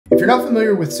you're not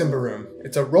familiar with Symbaroum,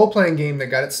 it's a role-playing game that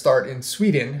got its start in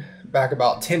Sweden back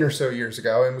about 10 or so years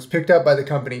ago and was picked up by the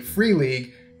company Free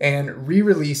League and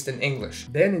re-released in English.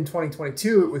 Then in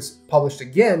 2022 it was published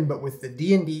again, but with the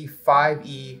D&D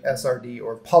 5e SRD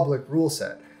or public rule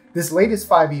set. This latest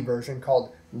 5e version,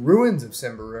 called Ruins of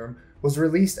Symbaroum, was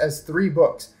released as 3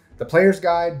 books: The Player's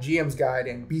Guide, GM's Guide,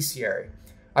 and Bestiary.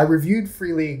 I reviewed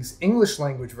Free League's English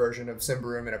language version of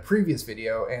Symbaroum in a previous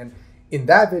video, and in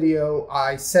that video,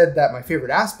 I said that my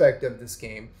favorite aspect of this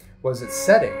game was its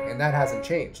setting, and that hasn't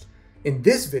changed. In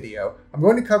this video, I'm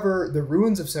going to cover the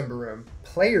Ruins of Symbaroum,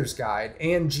 Player's Guide,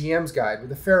 and GM's Guide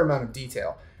with a fair amount of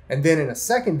detail. And then in a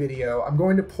second video, I'm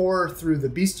going to pour through the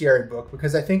Bestiary book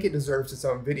because I think it deserves its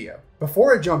own video.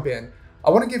 Before I jump in, I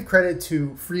want to give credit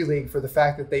to Free League for the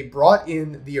fact that they brought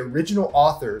in the original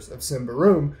authors of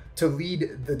Symbaroum to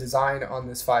lead the design on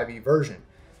this 5e version.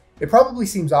 It probably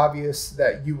seems obvious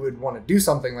that you would want to do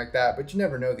something like that, but you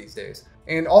never know these days.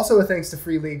 And also a thanks to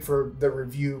Free League for the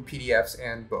review PDFs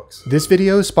and books. This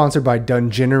video is sponsored by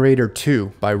Dungenerator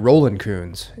 2 by Roland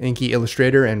Coons, inky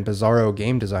illustrator and bizarro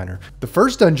game designer. The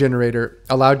first Dungenerator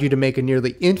allowed you to make a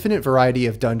nearly infinite variety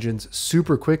of dungeons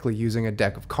super quickly using a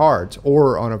deck of cards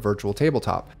or on a virtual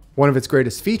tabletop. One of its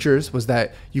greatest features was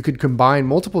that you could combine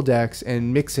multiple decks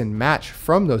and mix and match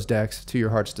from those decks to your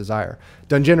heart's desire.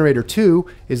 Dungenerator 2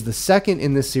 is the second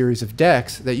in this series of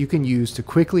decks that you can use to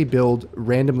quickly build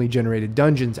randomly generated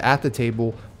dungeons at the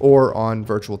table or on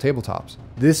virtual tabletops.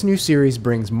 This new series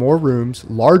brings more rooms,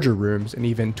 larger rooms, and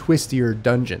even twistier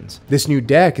dungeons. This new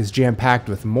deck is jam-packed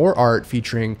with more art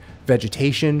featuring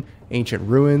vegetation, ancient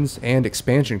ruins, and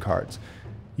expansion cards.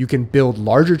 You can build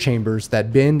larger chambers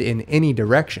that bend in any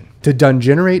direction. To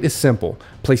Dungenerate is simple.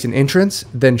 Place an entrance,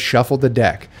 then shuffle the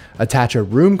deck. Attach a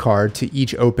room card to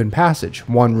each open passage,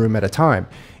 one room at a time.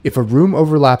 If a room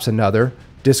overlaps another,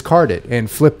 discard it and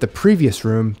flip the previous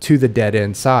room to the dead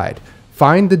end side.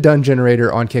 Find the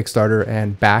Dungenerator on Kickstarter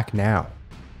and back now.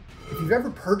 If you've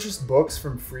ever purchased books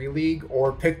from Free League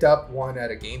or picked up one at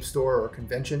a game store or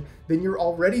convention, then you're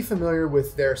already familiar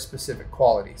with their specific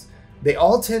qualities. They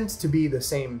all tend to be the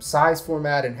same size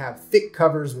format and have thick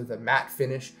covers with a matte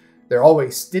finish. They're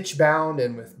always stitch bound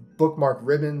and with bookmark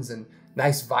ribbons and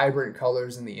nice vibrant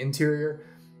colors in the interior.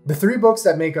 The 3 books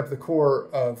that make up the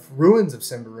core of Ruins of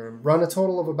Symbaroum run a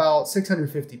total of about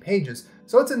 650 pages,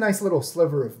 so it's a nice little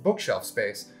sliver of bookshelf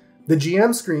space. The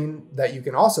GM screen that you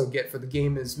can also get for the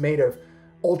game is made of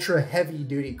ultra heavy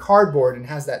duty cardboard and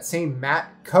has that same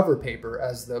matte cover paper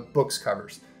as the book's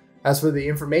covers. As for the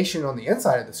information on the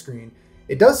inside of the screen,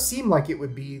 it does seem like it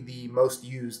would be the most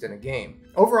used in a game.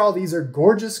 Overall, these are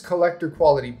gorgeous collector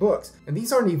quality books, and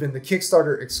these aren't even the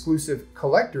Kickstarter exclusive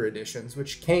collector editions,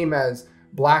 which came as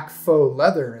black faux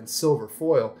leather and silver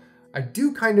foil. I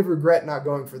do kind of regret not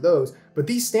going for those, but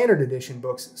these standard edition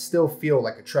books still feel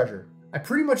like a treasure. I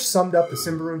pretty much summed up the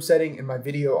Symbaroum setting in my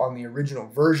video on the original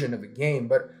version of the game,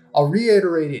 but I'll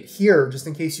reiterate it here just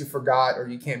in case you forgot or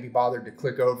you can't be bothered to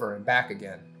click over and back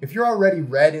again. If you're already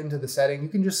read into the setting, you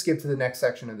can just skip to the next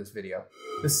section of this video.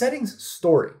 The setting's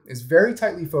story is very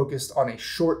tightly focused on a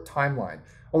short timeline.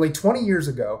 Only 20 years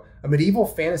ago, a medieval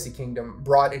fantasy kingdom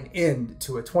brought an end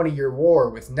to a 20-year war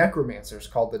with necromancers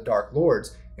called the Dark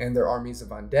Lords and their armies of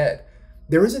undead.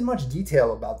 There isn't much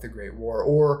detail about the Great War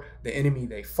or the enemy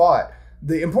they fought.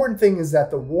 The important thing is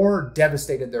that the war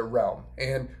devastated their realm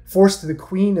and forced the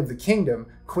queen of the kingdom,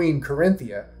 Queen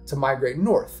Corinthia, to migrate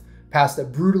north, past a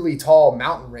brutally tall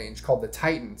mountain range called the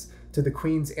Titans, to the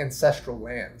queen's ancestral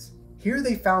lands. Here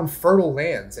they found fertile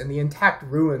lands and the intact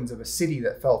ruins of a city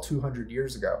that fell 200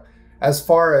 years ago. As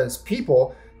far as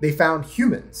people, they found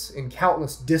humans in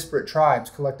countless disparate tribes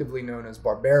collectively known as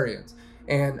barbarians,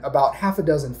 and about half a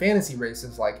dozen fantasy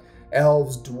races like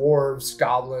elves, dwarves,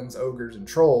 goblins, ogres, and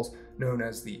trolls, known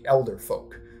as the Elder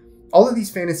Folk. All of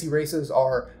these fantasy races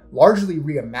are largely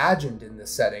reimagined in this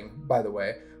setting, by the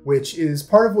way, which is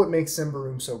part of what makes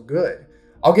Symbaroum so good.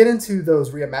 I'll get into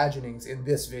those reimaginings in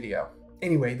this video.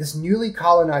 Anyway, this newly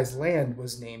colonized land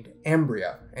was named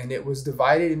Ambria, and it was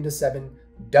divided into 7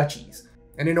 duchies.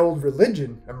 And an old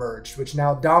religion emerged, which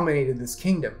now dominated this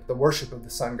kingdom, the worship of the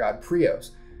sun god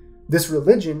Prios. This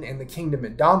religion, and the kingdom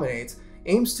it dominates,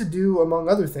 aims to do, among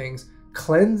other things,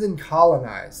 cleanse and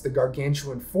colonize the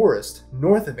gargantuan forest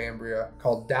north of Ambria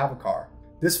called Davokar.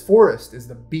 This forest is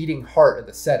the beating heart of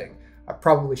the setting. I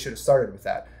probably should have started with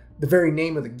that. The very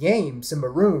name of the game,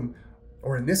 Symbaroum,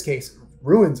 or in this case,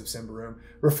 Ruins of Symbaroum,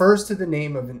 refers to the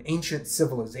name of an ancient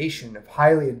civilization of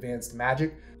highly advanced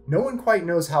magic. No one quite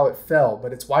knows how it fell,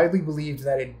 but it's widely believed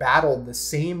that it battled the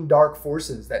same dark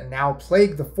forces that now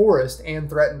plague the forest and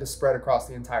threaten to spread across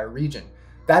the entire region.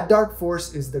 That dark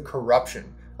force is the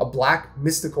corruption, a black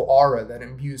mystical aura that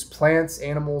imbues plants,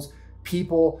 animals,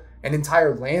 people, and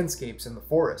entire landscapes in the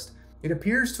forest. It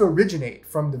appears to originate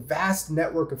from the vast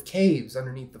network of caves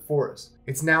underneath the forest.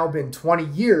 It's now been 20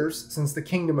 years since the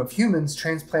kingdom of humans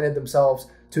transplanted themselves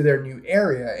to their new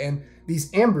area, and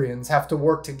these Ambrians have to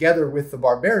work together with the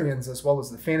barbarians as well as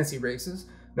the fantasy races,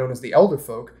 known as the Elder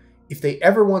Folk, if they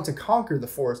ever want to conquer the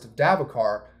forest of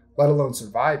Davokar, let alone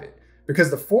survive it.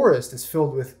 Because the forest is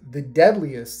filled with the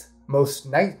deadliest, most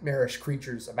nightmarish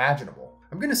creatures imaginable.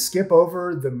 I'm going to skip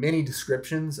over the many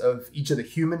descriptions of each of the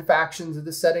human factions of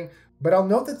this setting, but I'll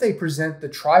note that they present the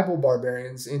tribal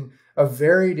barbarians in a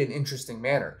varied and interesting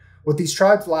manner. What these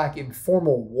tribes lack in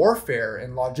formal warfare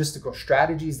and logistical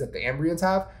strategies that the Ambrians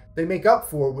have, they make up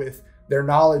for with their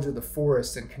knowledge of the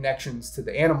forest and connections to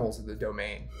the animals of the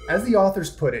domain. As the authors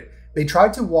put it, they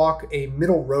tried to walk a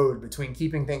middle road between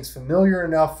keeping things familiar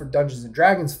enough for Dungeons &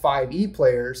 Dragons 5e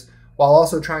players while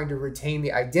also trying to retain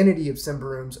the identity of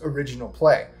Symbaroum's original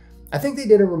play. I think they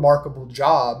did a remarkable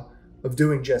job of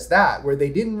doing just that, where they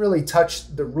didn't really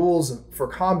touch the rules for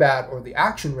combat or the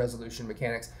action resolution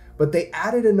mechanics, but they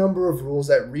added a number of rules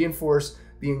that reinforce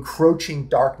the encroaching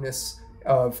darkness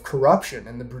of corruption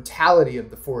and the brutality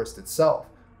of the forest itself.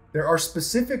 There are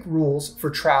specific rules for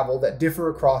travel that differ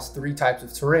across 3 types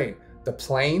of terrain: the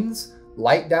plains,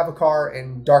 light Davokar,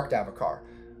 and dark Davokar.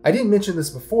 I didn't mention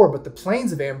this before, but the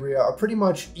plains of Ambria are pretty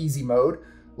much easy mode.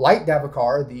 Light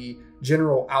Davokar, the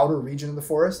general outer region of the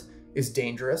forest, is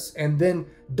dangerous, and then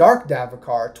dark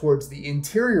Davokar towards the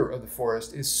interior of the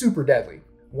forest is super deadly.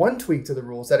 One tweak to the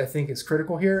rules that I think is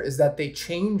critical here is that they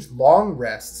changed long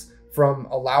rests from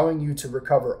allowing you to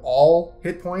recover all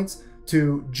hit points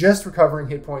to just recovering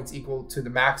hit points equal to the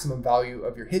maximum value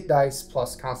of your hit dice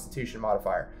plus constitution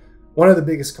modifier. One of the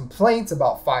biggest complaints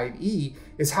about 5e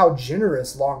is how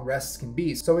generous long rests can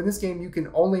be. So in this game, you can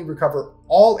only recover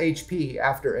all HP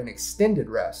after an extended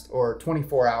rest, or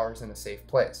 24 hours in a safe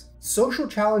place. Social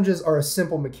challenges are a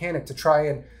simple mechanic to try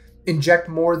and inject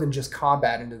more than just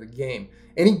combat into the game.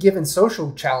 Any given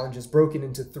social challenge is broken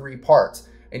into 3 parts: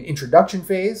 an introduction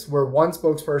phase, where one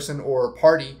spokesperson or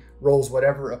party rolls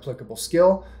whatever applicable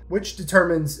skill, which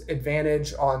determines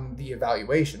advantage on the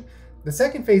evaluation. The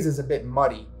second phase is a bit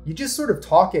muddy. You just sort of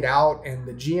talk it out, and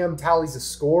the GM tallies a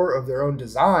score of their own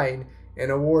design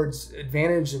and awards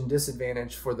advantage and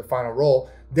disadvantage for the final roll.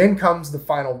 Then comes the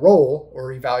final roll,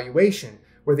 or evaluation,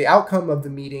 where the outcome of the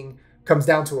meeting comes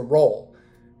down to a roll.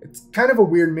 It's kind of a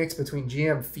weird mix between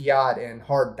GM fiat and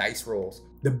hard dice rolls.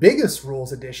 The biggest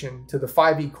rules addition to the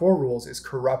 5e core rules is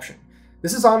corruption.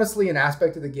 This is honestly an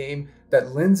aspect of the game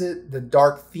that lends it the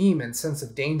dark theme and sense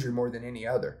of danger more than any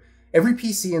other. Every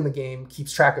PC in the game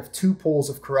keeps track of 2 pools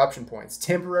of corruption points,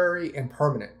 temporary and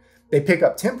permanent. They pick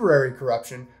up temporary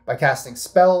corruption by casting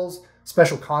spells,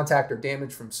 special contact or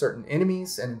damage from certain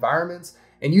enemies and environments,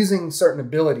 and using certain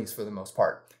abilities for the most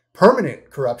part. Permanent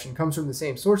corruption comes from the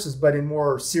same sources, but in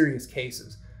more serious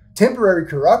cases. Temporary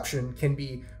corruption can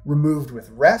be removed with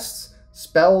rests,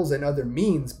 spells, and other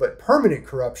means, but permanent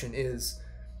corruption is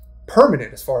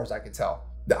permanent as far as I can tell.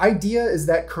 The idea is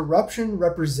that corruption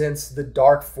represents the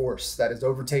dark force that is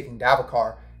overtaking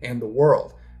Davokar and the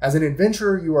world. As an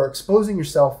adventurer, you are exposing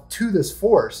yourself to this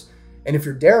force, and if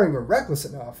you're daring or reckless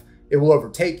enough, it will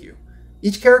overtake you.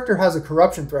 Each character has a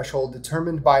corruption threshold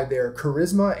determined by their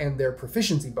charisma and their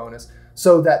proficiency bonus,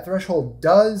 so that threshold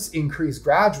does increase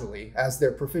gradually as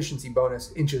their proficiency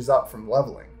bonus inches up from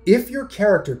leveling. If your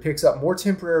character picks up more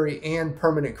temporary and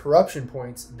permanent corruption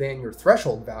points than your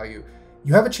threshold value,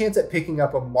 you have a chance at picking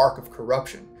up a Mark of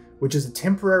Corruption, which is a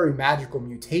temporary magical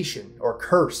mutation or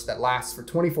curse that lasts for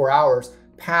 24 hours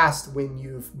past when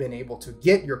you've been able to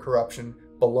get your corruption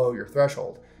below your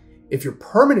threshold. If your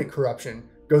permanent corruption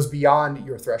goes beyond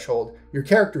your threshold, your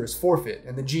character is forfeit,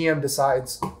 and the GM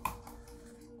decides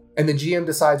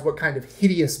what kind of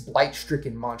hideous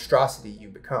blight-stricken monstrosity you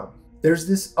become. There's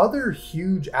this other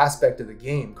huge aspect of the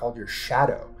game called your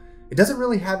shadow. It doesn't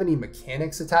really have any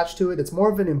mechanics attached to it. It's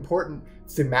more of an important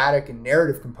thematic and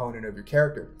narrative component of your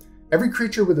character. Every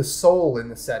creature with a soul in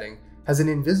the setting has an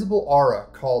invisible aura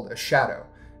called a shadow,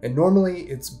 and normally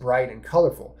it's bright and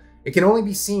colorful. It can only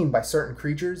be seen by certain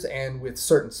creatures and with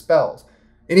certain spells.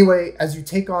 Anyway, as you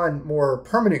take on more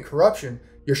permanent corruption,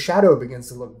 your shadow begins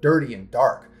to look dirty and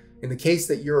dark. In the case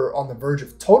that you're on the verge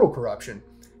of total corruption,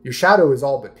 your shadow is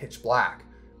all but pitch black.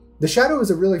 The shadow is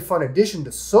a really fun addition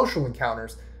to social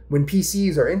encounters when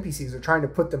PCs or NPCs are trying to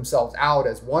put themselves out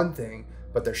as one thing,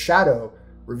 but their shadow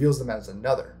reveals them as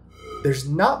another. There's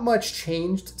not much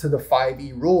changed to the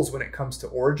 5e rules when it comes to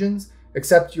origins,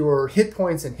 except your hit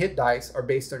points and hit dice are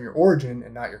based on your origin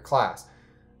and not your class.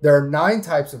 There are 9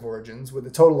 types of origins with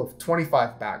a total of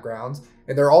 25 backgrounds,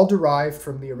 and they're all derived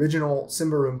from the original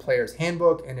Symbaroum Player's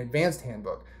Handbook and Advanced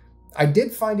Handbook. I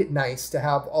did find it nice to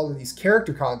have all of these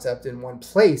character concepts in one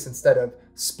place instead of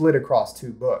split across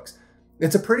 2 books.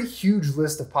 It's a pretty huge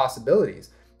list of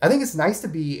possibilities. I think it's nice to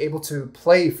be able to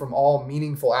play from all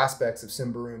meaningful aspects of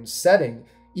Symbaroum's setting,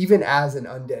 even as an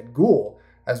undead ghoul,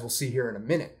 as we'll see here in a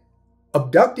minute.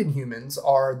 Abducted humans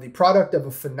are the product of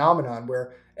a phenomenon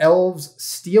where elves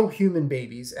steal human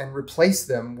babies and replace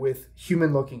them with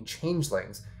human-looking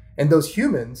changelings, and those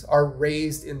humans are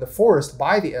raised in the forest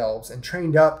by the elves and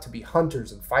trained up to be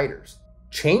hunters and fighters.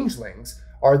 Changelings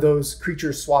are those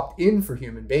creatures swapped in for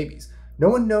human babies. No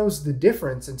one knows the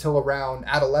difference until around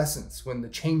adolescence, when the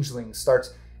changeling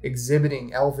starts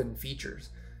exhibiting elven features.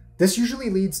 This usually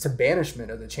leads to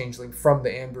banishment of the changeling from the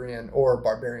Ambrian or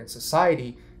barbarian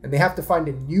society, and they have to find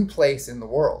a new place in the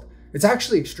world. It's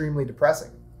actually extremely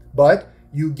depressing. But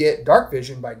you get dark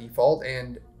vision by default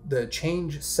and the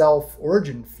change self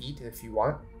origin feat if you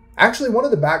want. Actually, one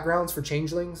of the backgrounds for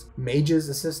changelings, Mage's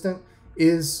Assistant,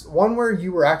 is one where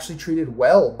you were actually treated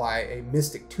well by a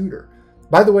mystic tutor.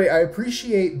 By the way, I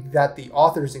appreciate that the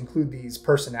authors include these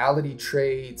personality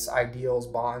traits, ideals,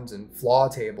 bonds, and flaw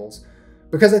tables,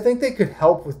 because I think they could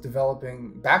help with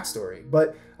developing backstory,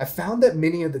 but I found that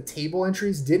many of the table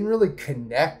entries didn't really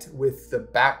connect with the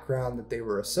background that they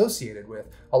were associated with.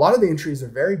 A lot of the entries are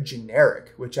very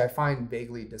generic, which I find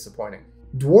vaguely disappointing.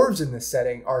 Dwarves in this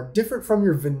setting are different from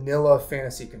your vanilla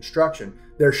fantasy construction.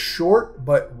 They're short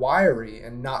but wiry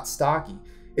and not stocky.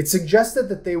 It's suggested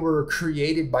that they were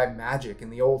created by magic in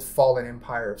the old fallen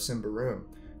empire of Symbaroum.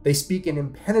 They speak an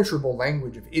impenetrable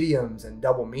language of idioms and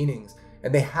double meanings,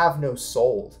 and they have no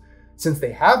souls. Since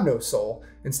they have no soul,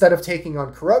 instead of taking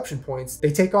on corruption points,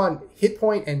 they take on hit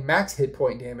point and max hit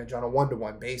point damage on a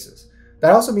 1-to-1 basis.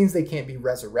 That also means they can't be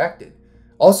resurrected.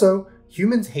 Also,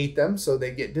 humans hate them, so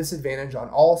they get disadvantage on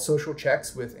all social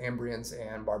checks with Ambrians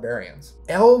and barbarians.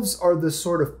 Elves are the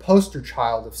sort of poster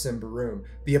child of Symbaroum,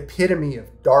 the epitome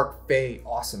of dark fae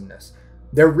awesomeness.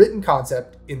 Their written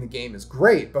concept in the game is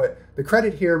great, but the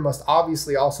credit here must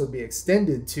obviously also be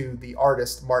extended to the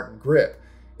artist Martin Grip.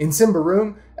 In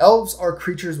Symbaroum, elves are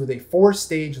creatures with a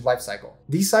 4-stage life cycle.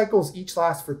 These cycles each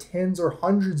last for tens or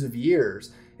hundreds of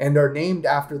years and are named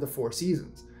after the 4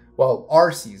 seasons. Well,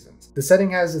 our seasons. The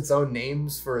setting has its own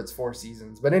names for its 4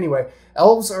 seasons, but anyway,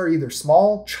 elves are either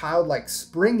small, childlike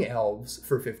spring elves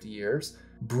for 50 years,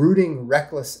 brooding,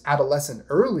 reckless, adolescent,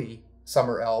 early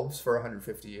summer elves for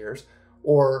 150 years,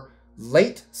 or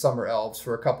late summer elves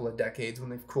for a couple of decades when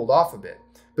they've cooled off a bit.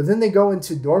 But then they go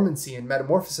into dormancy and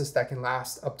metamorphosis that can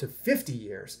last up to 50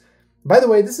 years. By the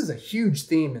way, this is a huge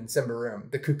theme in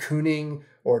Symbaroum, the cocooning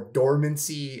or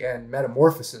dormancy and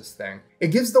metamorphosis thing.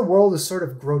 It gives the world a sort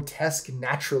of grotesque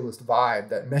naturalist vibe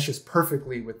that meshes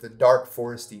perfectly with the dark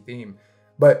foresty theme.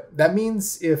 But that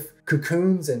means if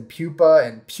cocoons and pupa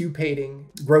and pupating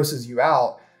grosses you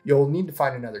out, you'll need to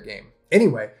find another game.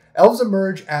 Anyway, elves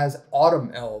emerge as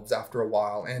autumn elves after a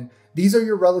while, and these are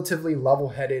your relatively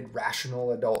level-headed,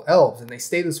 rational adult elves, and they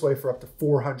stay this way for up to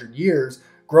 400 years,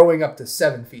 growing up to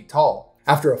 7 feet tall.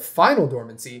 After a final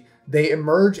dormancy, they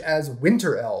emerge as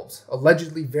winter elves,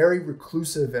 allegedly very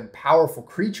reclusive and powerful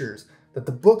creatures that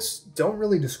the books don't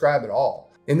really describe at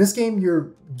all. In this game,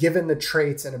 you're given the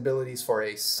traits and abilities for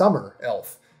a summer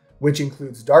elf, which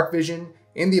includes dark vision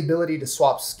and the ability to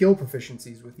swap skill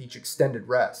proficiencies with each extended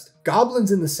rest.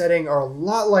 Goblins in the setting are a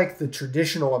lot like the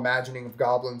traditional imagining of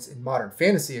goblins in modern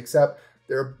fantasy, except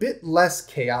they're a bit less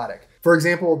chaotic. For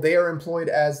example, they are employed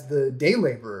as the day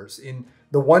laborers in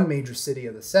the one major city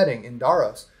of the setting, in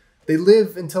Daros. They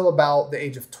live until about the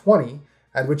age of 20,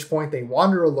 at which point they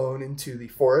wander alone into the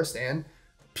forest and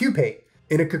pupate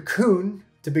in a cocoon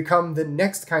to become the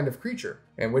next kind of creature.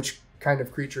 And which kind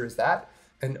of creature is that?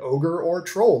 An ogre or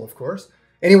troll, of course.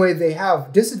 Anyway, they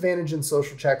have disadvantage in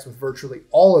social checks with virtually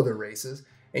all other races,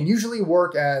 and usually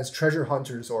work as treasure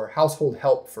hunters or household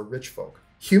help for rich folk.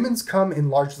 Humans come in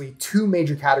largely 2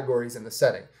 major categories in the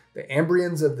setting. The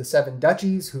Ambrians of the 7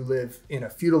 duchies, who live in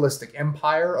a feudalistic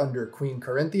empire under Queen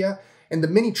Carinthia, and the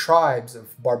many tribes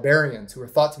of barbarians who are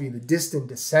thought to be the distant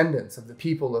descendants of the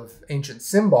people of ancient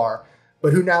Symbar,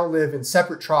 but who now live in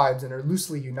separate tribes and are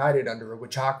loosely united under a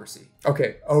witchocracy.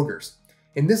 Okay, ogres.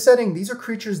 In this setting, these are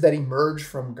creatures that emerge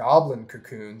from goblin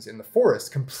cocoons in the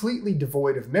forest, completely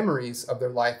devoid of memories of their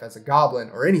life as a goblin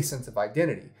or any sense of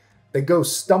identity. They go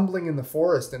stumbling in the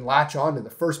forest and latch on to the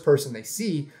first person they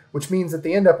see, which means that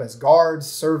they end up as guards,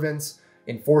 servants,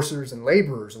 enforcers, and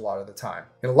laborers a lot of the time.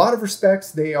 In a lot of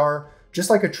respects, they are just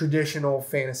like a traditional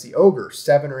fantasy ogre,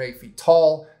 7 or 8 feet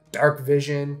tall, dark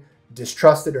vision,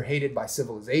 distrusted or hated by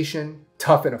civilization,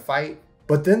 tough in a fight.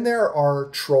 But then there are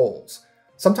trolls.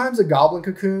 Sometimes a goblin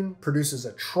cocoon produces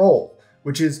a troll,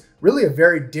 which is really a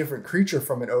very different creature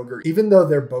from an ogre, even though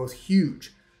they're both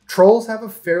huge. Trolls have a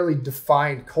fairly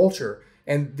defined culture,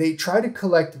 and they try to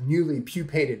collect newly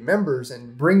pupated members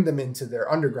and bring them into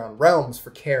their underground realms for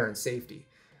care and safety.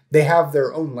 They have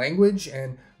their own language,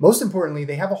 and most importantly,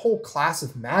 they have a whole class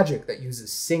of magic that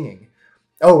uses singing.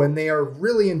 Oh, and they are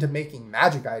really into making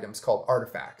magic items called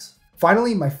artifacts.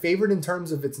 Finally, my favorite in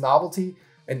terms of its novelty,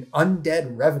 an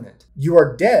undead revenant. You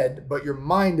are dead, but your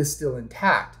mind is still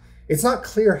intact. It's not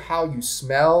clear how you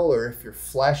smell or if your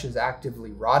flesh is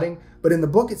actively rotting, but in the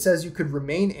book it says you could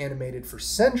remain animated for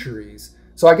centuries,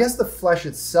 so I guess the flesh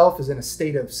itself is in a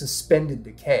state of suspended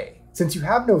decay. Since you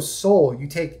have no soul, you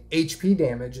take HP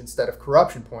damage instead of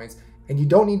corruption points, and you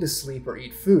don't need to sleep or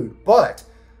eat food, but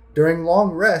during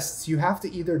long rests, you have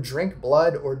to either drink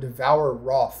blood or devour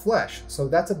raw flesh, so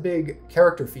that's a big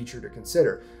character feature to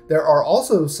consider. There are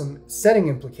also some setting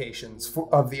implications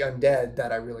of the undead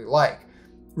that I really like.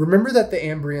 Remember that the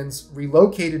Ambrians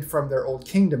relocated from their old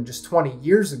kingdom just 20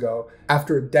 years ago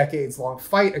after a decades-long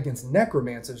fight against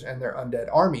necromancers and their undead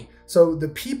army, so the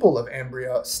people of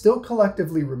Ambria still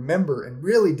collectively remember and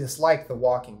really dislike the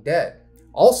Walking Dead.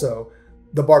 Also,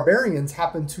 the barbarians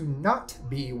happen to not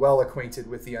be well acquainted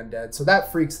with the undead, so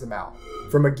that freaks them out.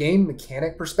 From a game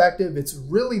mechanic perspective, it's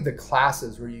really the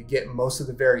classes where you get most of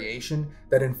the variation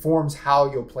that informs how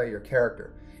you'll play your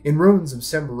character. In Ruins of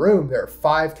Symbaroum, there are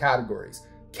 5 categories: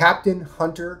 Captain,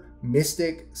 Hunter,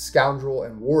 Mystic, Scoundrel,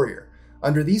 and Warrior.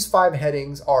 Under these 5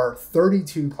 headings are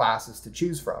 32 classes to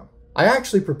choose from. I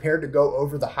actually prepared to go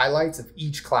over the highlights of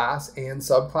each class and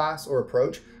subclass or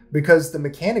approach, because the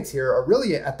mechanics here are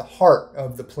really at the heart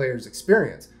of the player's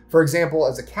experience. For example,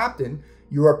 as a captain,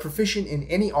 you are proficient in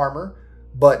any armor,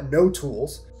 but no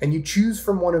tools, and you choose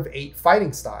from one of 8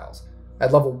 fighting styles.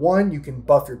 At level 1, you can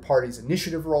buff your party's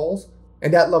initiative rolls,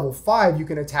 and at level 5, you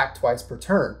can attack twice per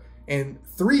turn, and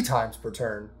 3 times per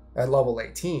turn at level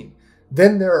 18.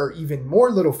 Then there are even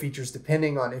more little features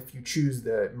depending on if you choose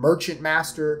the Merchant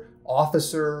Master,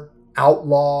 Officer,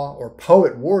 Outlaw, or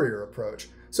Poet Warrior approach.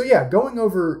 So yeah, going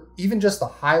over even just the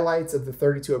highlights of the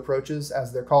 32 approaches,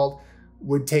 as they're called,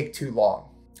 would take too long.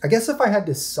 I guess if I had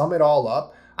to sum it all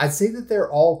up, I'd say that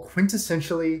they're all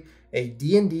quintessentially a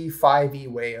D&D 5e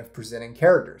way of presenting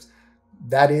characters.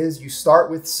 That is, you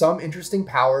start with some interesting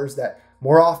powers that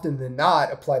more often than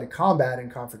not apply to combat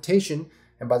and confrontation,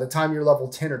 and by the time you're level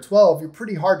 10 or 12, you're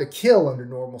pretty hard to kill under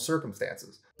normal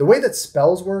circumstances. The way that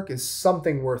spells work is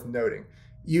something worth noting.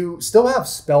 You still have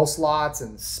spell slots,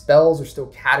 and spells are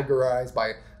still categorized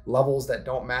by levels that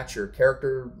don't match your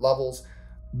character levels.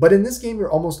 But in this game,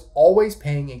 you're almost always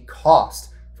paying a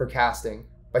cost for casting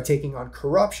by taking on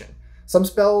corruption. Some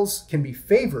spells can be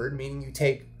favored, meaning you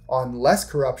take on less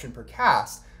corruption per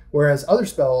cast, whereas other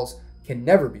spells can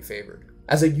never be favored.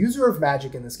 As a user of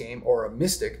magic in this game, or a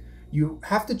mystic, you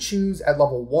have to choose at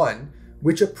level 1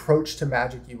 which approach to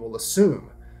magic you will assume.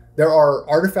 There are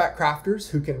artifact crafters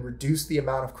who can reduce the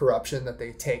amount of corruption that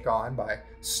they take on by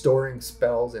storing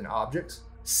spells in objects.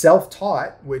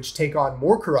 Self-taught, which take on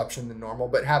more corruption than normal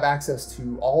but have access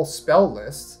to all spell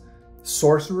lists.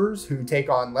 Sorcerers, who take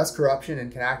on less corruption and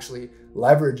can actually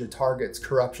leverage a target's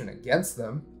corruption against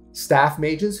them. Staff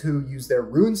mages, who use their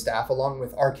rune staff along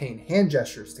with arcane hand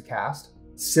gestures to cast.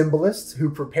 Symbolists, who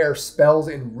prepare spells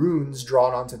in runes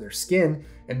drawn onto their skin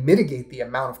and mitigate the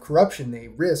amount of corruption they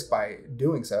risk by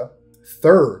doing so.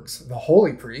 Thurgs, the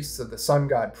holy priests of the sun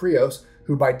god Prios,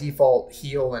 who by default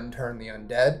heal and turn the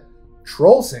undead.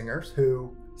 Troll singers,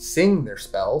 who sing their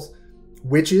spells.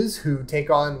 Witches, who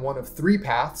take on one of 3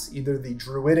 paths, either the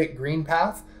druidic green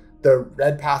path, the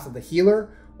red path of the healer,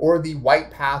 or the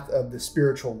white path of the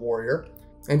spiritual warrior.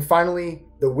 And finally,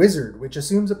 the wizard, which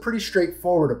assumes a pretty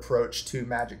straightforward approach to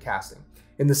magic casting.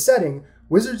 In the setting,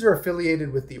 wizards are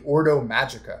affiliated with the Ordo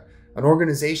Magica, an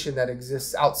organization that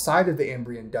exists outside of the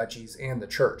Ambrian duchies and the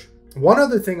church. One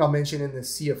other thing I'll mention in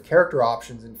this sea of character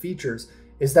options and features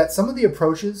is that some of the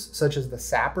approaches, such as the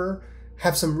Sapper,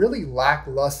 have some really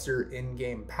lackluster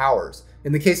in-game powers.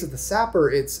 In the case of the Sapper,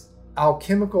 it's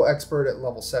Alchemical Expert at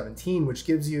level 17, which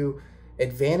gives you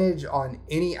advantage on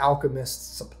any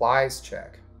alchemist's supplies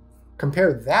check.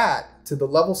 Compare that to the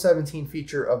level 17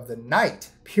 feature of the Knight,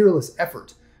 Peerless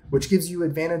Effort, which gives you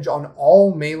advantage on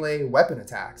all melee weapon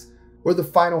attacks, or the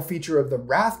final feature of the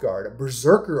Wrathguard, a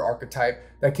Berserker archetype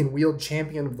that can wield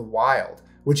Champion of the Wild,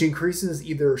 which increases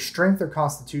either strength or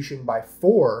constitution by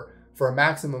 4 for a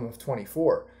maximum of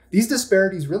 24. These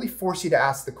disparities really force you to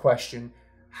ask the question,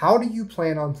 how do you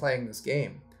plan on playing this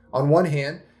game? On one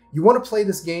hand, you want to play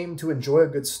this game to enjoy a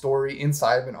good story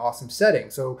inside of an awesome setting,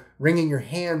 so wringing your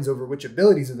hands over which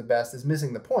abilities are the best is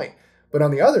missing the point. But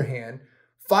on the other hand,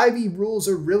 5e rules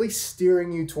are really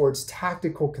steering you towards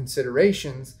tactical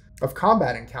considerations of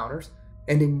combat encounters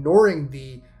and ignoring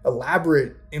the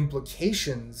elaborate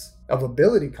implications of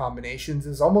ability combinations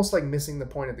is almost like missing the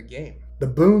point of the game. The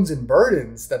boons and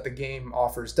burdens that the game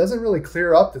offers doesn't really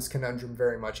clear up this conundrum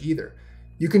very much either.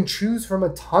 You can choose from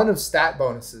a ton of stat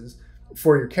bonuses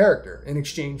for your character in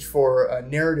exchange for a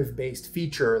narrative-based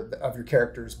feature of your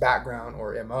character's background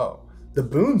or MO. The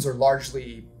boons are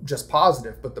largely just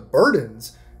positive, but the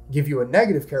burdens give you a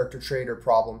negative character trait or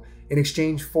problem in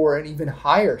exchange for an even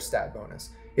higher stat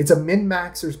bonus. It's a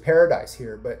min-maxer's paradise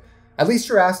here, but at least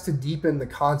you're asked to deepen the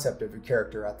concept of your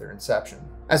character at their inception.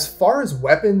 As far as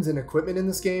weapons and equipment in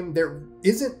this game, there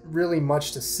isn't really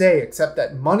much to say except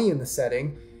that money in the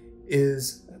setting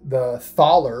is the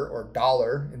thaler or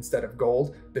dollar instead of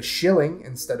gold, the shilling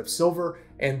instead of silver,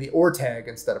 and the ortag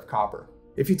instead of copper.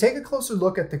 If you take a closer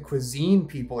look at the cuisine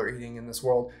people are eating in this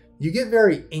world, you get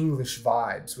very English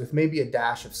vibes with maybe a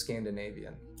dash of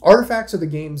Scandinavian. Artifacts are the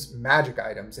game's magic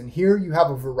items, and here you have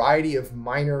a variety of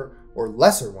minor or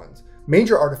lesser ones.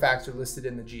 Major artifacts are listed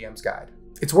in the GM's guide.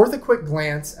 It's worth a quick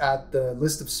glance at the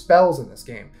list of spells in this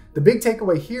game. The big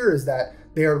takeaway here is that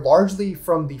they are largely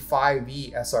from the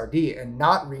 5e SRD and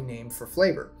not renamed for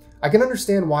flavor. I can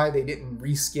understand why they didn't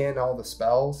reskin all the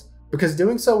spells, because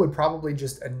doing so would probably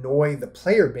just annoy the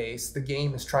player base the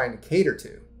game is trying to cater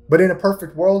to. But in a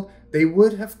perfect world, they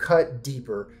would have cut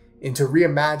deeper into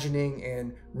reimagining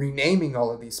and renaming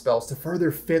all of these spells to further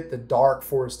fit the dark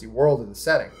foresty world of the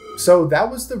setting. So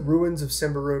that was the Ruins of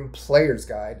Symbaroum Player's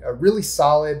Guide, a really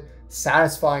solid,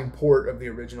 satisfying port of the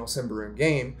original Symbaroum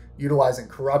game, utilizing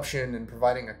corruption and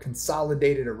providing a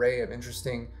consolidated array of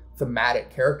interesting thematic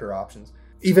character options.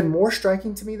 Even more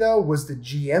striking to me though was the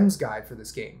GM's guide for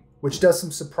this game, which does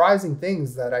some surprising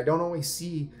things that I don't always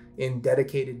see in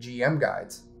dedicated GM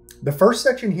guides. The first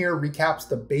section here recaps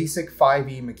the basic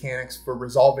 5e mechanics for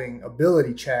resolving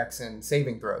ability checks and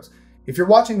saving throws. If you're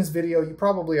watching this video, you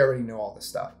probably already know all this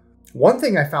stuff. One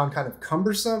thing I found kind of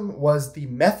cumbersome was the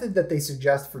method that they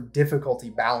suggest for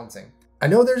difficulty balancing. I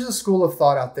know there's a school of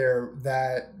thought out there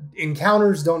that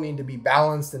encounters don't need to be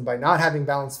balanced, and by not having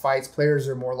balanced fights, players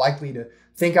are more likely to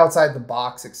think outside the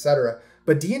box, etc.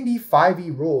 But D&D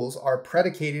 5e rules are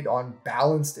predicated on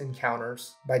balanced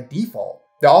encounters by default.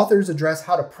 The authors address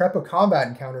how to prep a combat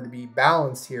encounter to be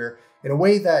balanced here in a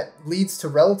way that leads to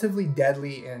relatively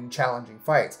deadly and challenging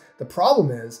fights. The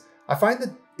problem is, I find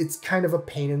that it's kind of a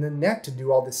pain in the neck to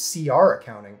do all this CR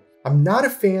accounting. I'm not a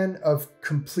fan of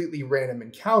completely random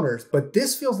encounters, but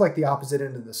this feels like the opposite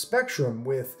end of the spectrum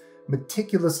with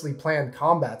meticulously planned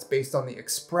combats based on the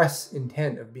express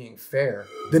intent of being fair.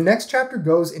 The next chapter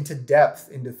goes into depth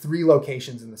into 3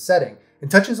 locations in the setting and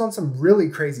touches on some really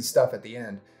crazy stuff at the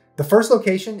end. The first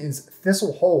location is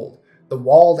Thistle Hold, the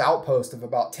walled outpost of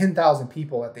about 10,000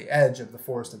 people at the edge of the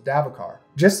forest of Davokar.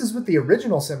 Just as with the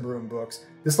original Symbaroum books,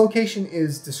 this location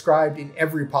is described in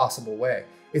every possible way.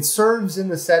 It serves in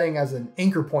the setting as an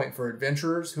anchor point for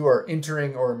adventurers who are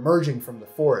entering or emerging from the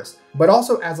forest, but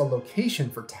also as a location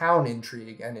for town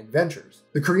intrigue and adventures.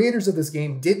 The creators of this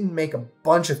game didn't make a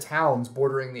bunch of towns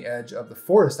bordering the edge of the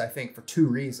forest, I think, for 2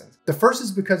 reasons. The first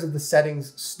is because of the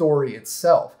setting's story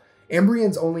itself.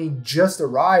 Ambrians only just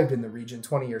arrived in the region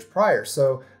 20 years prior,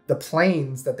 so the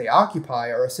plains that they occupy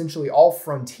are essentially all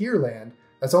frontier land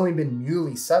that's only been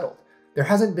newly settled. There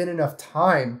hasn't been enough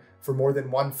time for more than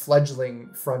one fledgling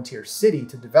frontier city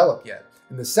to develop yet.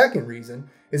 And the second reason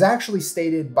is actually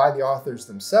stated by the authors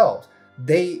themselves.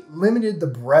 They limited the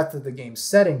breadth of the game's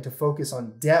setting to focus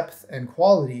on depth and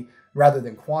quality rather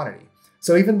than quantity.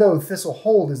 So even though Thistle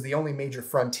Hold is the only major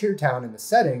frontier town in the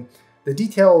setting, the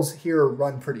details here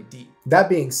run pretty deep. That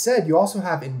being said, you also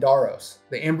have Indaros,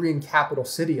 the Ambrian capital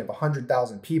city of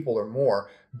 100,000 people or more,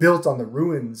 built on the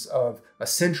ruins of a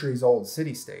centuries-old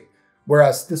city-state.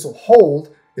 Whereas Thistle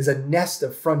Hold is a nest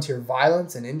of frontier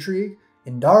violence and intrigue,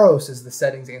 Indaros is the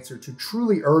setting's answer to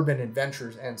truly urban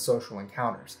adventures and social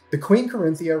encounters. The Queen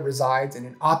Corinthia resides in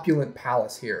an opulent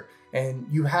palace here, and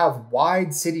you have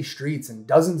wide city streets and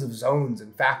dozens of zones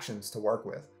and factions to work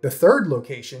with. The third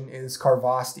location is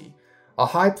Karvasti, a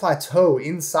high plateau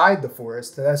inside the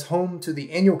forest that is home to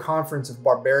the annual conference of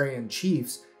barbarian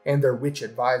chiefs and their witch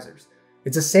advisors.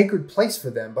 It's a sacred place for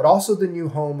them, but also the new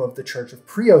home of the Church of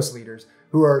Prios leaders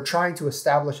who are trying to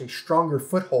establish a stronger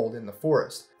foothold in the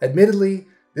forest. Admittedly,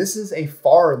 this is a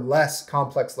far less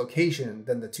complex location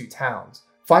than the 2 towns.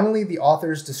 Finally, the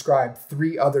authors describe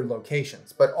 3 other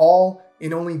locations, but all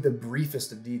in only the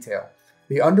briefest of detail.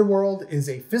 The underworld is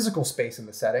a physical space in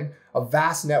the setting, a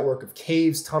vast network of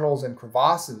caves, tunnels, and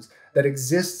crevasses that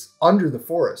exists under the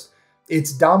forest.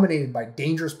 It's dominated by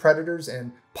dangerous predators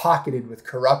and pocketed with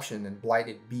corruption and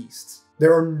blighted beasts.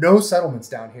 There are no settlements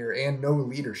down here and no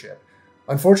leadership.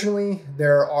 Unfortunately,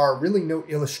 there are really no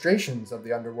illustrations of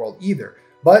the underworld either.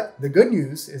 But the good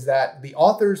news is that the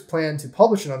authors plan to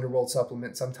publish an underworld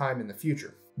supplement sometime in the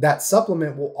future. That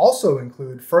supplement will also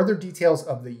include further details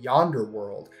of the Yonder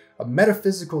World, a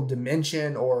metaphysical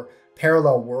dimension or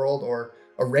parallel world or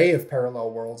array of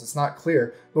parallel worlds, it's not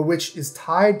clear, but which is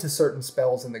tied to certain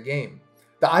spells in the game.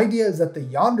 The idea is that the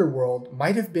Yonder World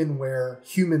might have been where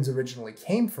humans originally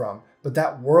came from, but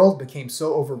that world became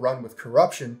so overrun with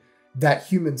corruption that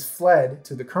humans fled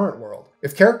to the current world.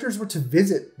 If characters were to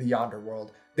visit the Yonder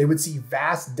World, they would see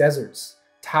vast deserts,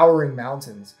 towering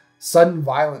mountains, sudden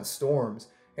violent storms,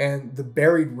 and the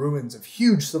buried ruins of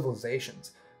huge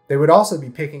civilizations. They would also be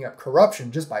picking up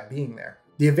corruption just by being there.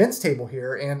 The events table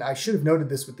here, and I should have noted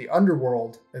this with the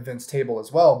Underworld events table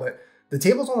as well, but the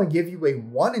tables only give you a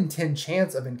 1 in 10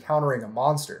 chance of encountering a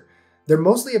monster. They're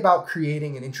mostly about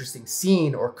creating an interesting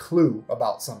scene or clue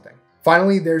about something.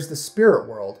 Finally, there's the Spirit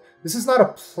World. This is not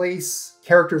a place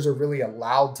characters are really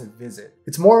allowed to visit.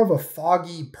 It's more of a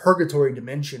foggy purgatory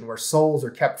dimension where souls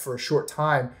are kept for a short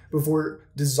time before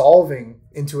dissolving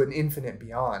into an infinite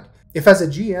beyond. If as a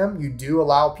GM you do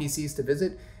allow PCs to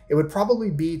visit, it would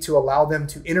probably be to allow them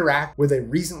to interact with a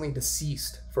recently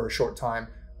deceased for a short time,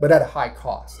 but at a high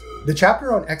cost. The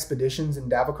chapter on expeditions in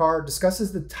Davokar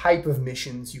discusses the type of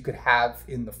missions you could have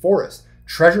in the forest.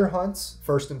 Treasure hunts,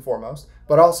 first and foremost,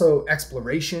 but also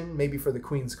exploration, maybe for the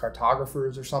Queen's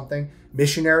cartographers or something,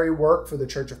 missionary work for the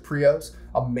Church of Prios,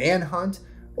 a manhunt,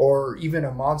 or even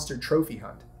a monster trophy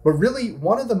hunt. But really,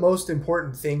 one of the most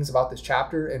important things about this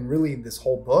chapter, and really this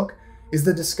whole book, is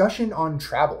the discussion on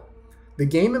travel. The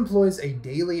game employs a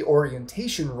daily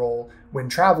orientation roll when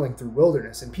traveling through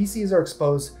wilderness, and PCs are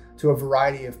exposed to a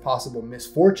variety of possible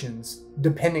misfortunes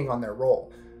depending on their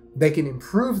role. They can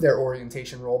improve their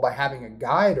orientation roll by having a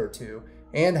guide or two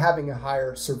and having a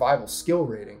higher survival skill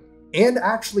rating, and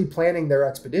actually planning their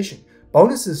expedition.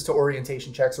 Bonuses to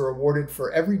orientation checks are awarded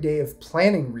for every day of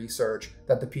planning research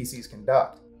that the PCs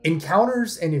conduct.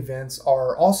 Encounters and events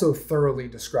are also thoroughly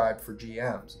described for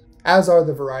GMs, as are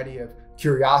the variety of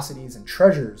curiosities and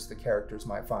treasures the characters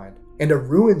might find. And a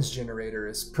ruins generator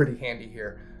is pretty handy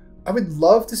here. I would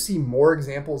love to see more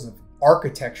examples of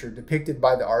architecture depicted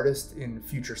by the artist in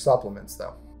future supplements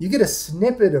though. You get a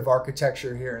snippet of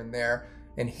architecture here and there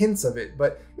and hints of it,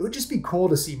 but it would just be cool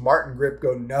to see Martin Grip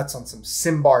go nuts on some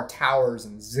Symbar towers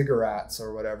and ziggurats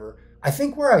or whatever. I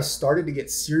think where I started to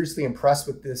get seriously impressed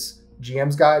with this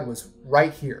GM's guide was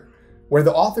right here, where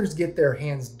the authors get their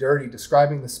hands dirty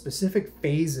describing the specific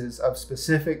phases of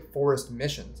specific forest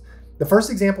missions. The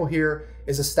first example here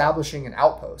is establishing an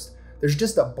outpost. There's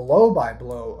just a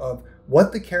blow-by-blow of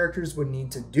what the characters would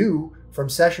need to do from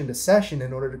session to session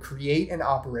in order to create and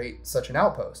operate such an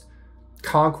outpost.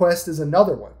 Conquest is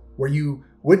another one, where you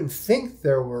wouldn't think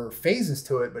there were phases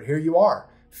to it, but here you are.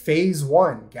 Phase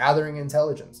 1, gathering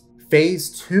intelligence. Phase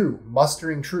 2,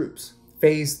 mustering troops.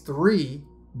 Phase 3,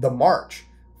 the march.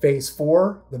 Phase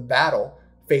 4, the battle.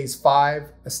 Phase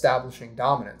 5, establishing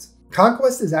dominance.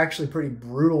 Conquest is actually pretty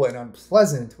brutal and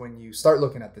unpleasant when you start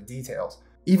looking at the details.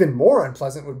 Even more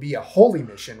unpleasant would be a holy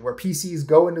mission, where PCs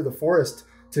go into the forest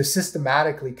to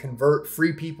systematically convert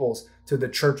free peoples to the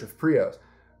Church of Prios.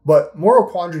 But moral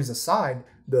quandaries aside,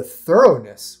 the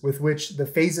thoroughness with which the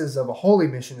phases of a holy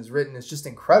mission is written is just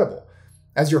incredible.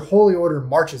 As your holy order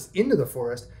marches into the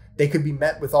forest, they could be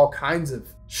met with all kinds of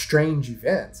strange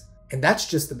events. And that's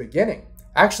just the beginning.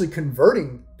 Actually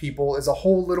converting people is a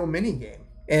whole little mini game.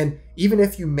 And even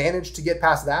if you manage to get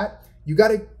past that, you got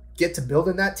to get to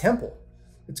building that temple.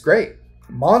 It's great.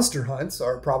 Monster hunts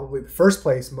are probably the first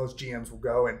place most GMs will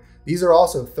go, and these are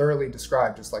also thoroughly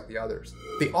described just like the others.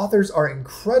 The authors are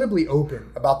incredibly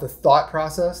open about the thought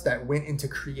process that went into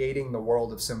creating the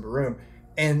world of Symbaroum,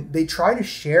 and they try to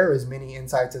share as many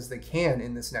insights as they can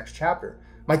in this next chapter.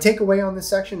 My takeaway on this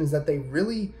section is that they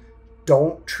really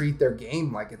don't treat their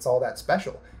game like it's all that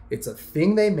special. It's a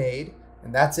thing they made,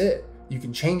 and that's it. You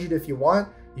can change it if you want.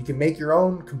 You can make your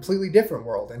own completely different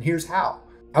world, and here's how.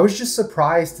 I was just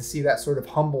surprised to see that sort of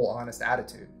humble, honest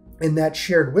attitude. And that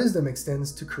shared wisdom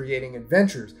extends to creating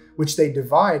adventures, which they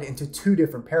divide into 2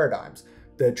 different paradigms: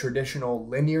 the traditional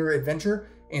linear adventure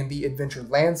and the adventure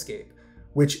landscape,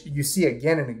 which you see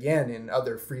again and again in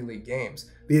other Free League games.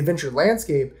 The adventure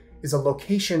landscape is a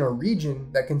location or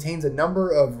region that contains a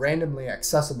number of randomly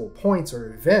accessible points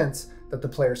or events that the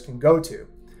players can go to.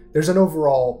 There's an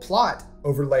overall plot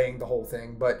overlaying the whole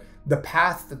thing, but the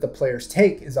path that the players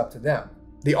take is up to them.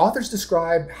 The authors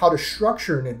describe how to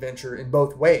structure an adventure in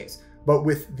both ways, but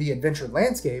with the adventure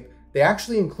landscape, they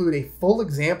actually include a full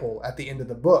example at the end of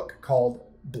the book called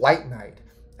Blight Knight,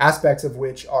 aspects of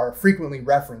which are frequently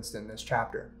referenced in this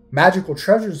chapter. Magical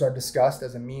treasures are discussed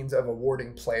as a means of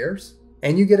awarding players,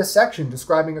 and you get a section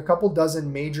describing a couple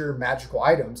dozen major magical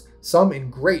items, some in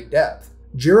great depth.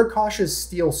 Jirikosh's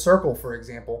Steel Circle, for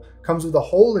example, comes with a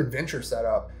whole adventure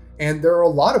setup, and there are a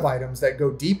lot of items that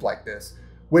go deep like this,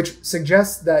 which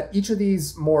suggests that each of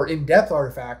these more in-depth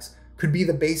artifacts could be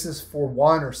the basis for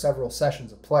one or several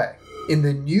sessions of play. In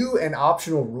the new and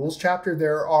optional rules chapter,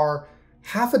 there are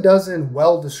half a dozen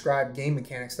well-described game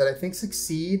mechanics that I think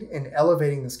succeed in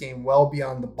elevating this game well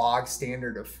beyond the bog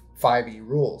standard of 5e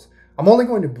rules. I'm only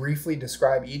going to briefly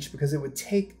describe each because it would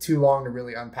take too long to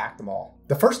really unpack them all.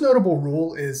 The first notable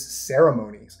rule is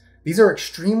ceremonies. These are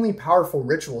extremely powerful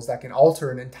rituals that can alter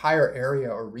an entire area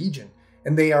or region,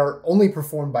 and they are only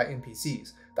performed by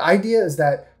NPCs. The idea is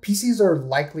that PCs are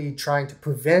likely trying to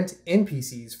prevent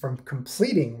NPCs from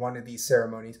completing one of these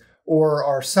ceremonies or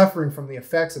are suffering from the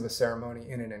effects of a ceremony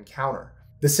in an encounter.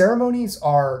 The ceremonies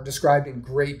are described in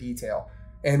great detail,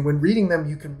 and when reading them,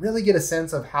 you can really get a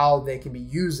sense of how they can be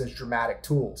used as dramatic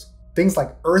tools. Things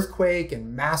like earthquake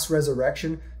and mass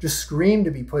resurrection just scream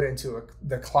to be put into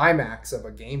the climax of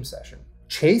a game session.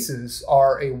 Chases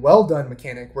are a well-done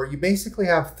mechanic where you basically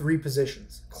have three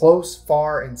positions: close,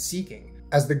 far, and seeking.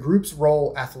 As the groups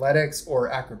roll athletics or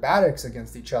acrobatics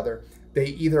against each other, they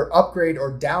either upgrade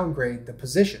or downgrade the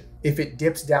position. If it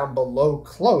dips down below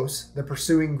close, the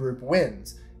pursuing group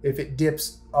wins. If it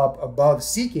dips up above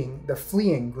seeking, the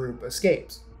fleeing group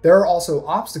escapes. There are also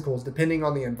obstacles depending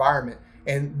on the environment,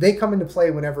 and they come into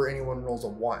play whenever anyone rolls a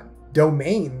 1.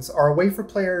 Domains are a way for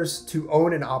players to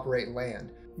own and operate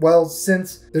land. Well,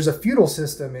 since there's a feudal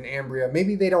system in Ambria,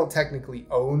 maybe they don't technically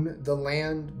own the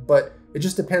land, but it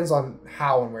just depends on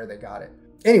how and where they got it.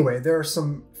 Anyway, there are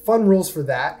some fun rules for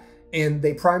that, and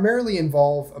they primarily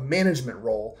involve a management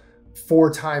role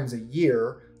 4 times a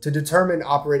year to determine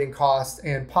operating costs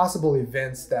and possible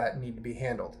events that need to be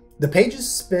handled. The pages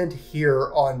spent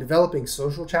here on developing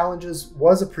social challenges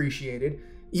was appreciated,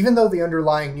 even though the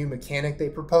underlying new mechanic they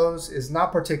propose is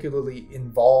not particularly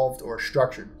involved or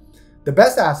structured. The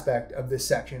best aspect of this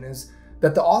section is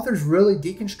that the authors really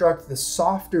deconstruct the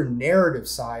softer narrative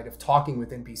side of talking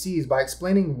with NPCs by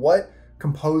explaining what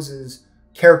composes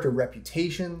character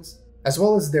reputations, as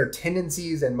well as their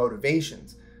tendencies and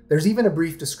motivations. There's even a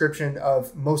brief description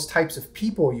of most types of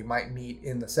people you might meet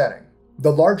in the setting.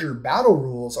 The larger battle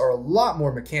rules are a lot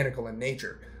more mechanical in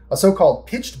nature. A so-called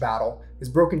pitched battle is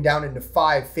broken down into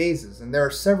 5 phases, and there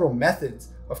are several methods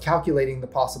of calculating the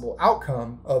possible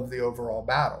outcome of the overall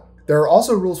battle. There are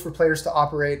also rules for players to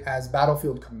operate as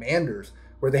battlefield commanders,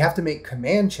 where they have to make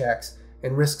command checks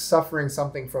and risk suffering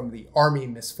something from the Army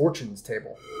Misfortunes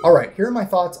table. Alright, here are my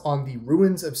thoughts on the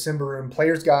Ruins of Symbaroum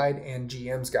Player's Guide and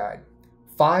GM's Guide.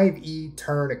 5e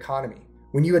turn economy.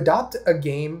 When you adopt a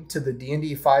game to the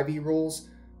D&D 5e rules,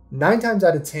 9 times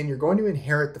out of 10 you're going to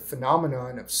inherit the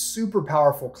phenomenon of super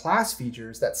powerful class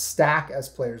features that stack as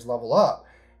players level up.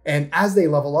 And as they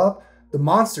level up, the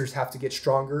monsters have to get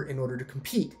stronger in order to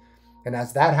compete. And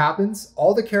as that happens,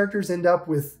 all the characters end up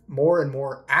with more and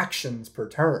more actions per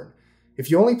turn. If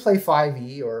you only play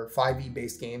 5e or 5e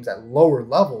based games at lower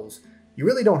levels, you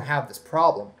really don't have this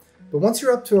problem. But once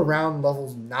you're up to around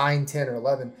levels 9, 10, or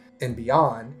 11 and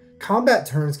beyond, combat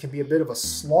turns can be a bit of a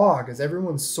slog as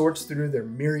everyone sorts through their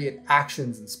myriad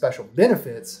actions and special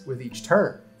benefits with each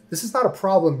turn. This is not a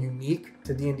problem unique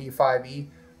to D&D 5e,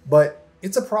 but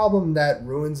it's a problem that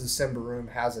Ruins of Symbaroum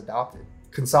has adopted.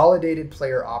 Consolidated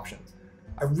player options.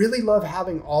 I really love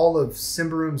having all of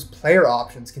Symbaroum's player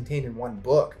options contained in one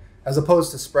book, as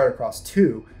opposed to spread across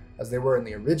 2, as they were in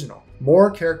the original.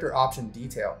 More character option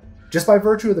detail. Just by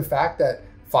virtue of the fact that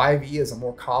 5e is a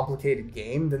more complicated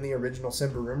game than the original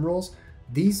Symbaroum rules,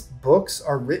 these books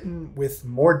are written with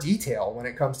more detail when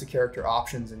it comes to character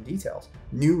options and details.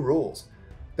 New rules.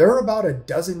 There are about a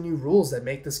dozen new rules that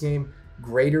make this game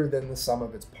greater than the sum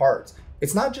of its parts.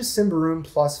 It's not just Symbaroum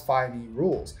plus 5e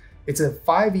rules. It's a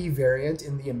 5e variant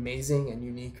in the amazing and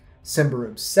unique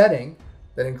Symbaroum setting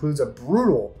that includes a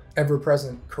brutal,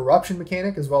 ever-present corruption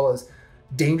mechanic, as well as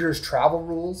dangerous travel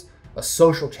rules, a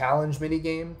social challenge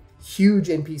minigame, huge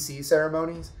NPC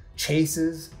ceremonies,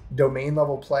 chases, domain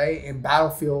level play, and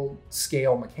battlefield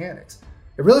scale mechanics.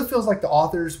 It really feels like the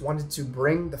authors wanted to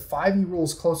bring the 5e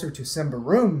rules closer to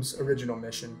Symbaroum's original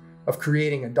mission of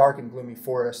creating a dark and gloomy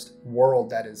forest world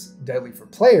that is deadly for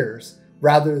players,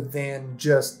 rather than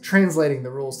just translating the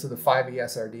rules to the 5e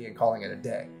SRD and calling it a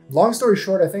day. Long story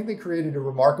short, I think they created a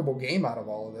remarkable game out of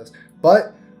all of this,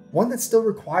 but one that still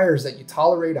requires that you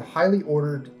tolerate a highly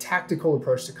ordered, tactical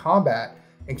approach to combat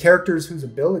and characters whose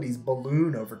abilities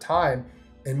balloon over time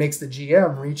It makes the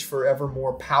GM reach for ever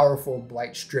more powerful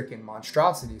blight-stricken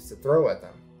monstrosities to throw at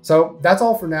them. So that's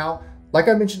all for now. Like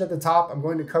I mentioned at the top, I'm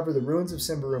going to cover the Ruins of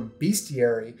Symbaroum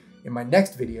bestiary in my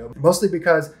next video, mostly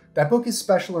because that book is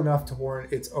special enough to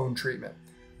warrant its own treatment.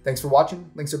 Thanks for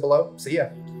watching. Links are below. See ya.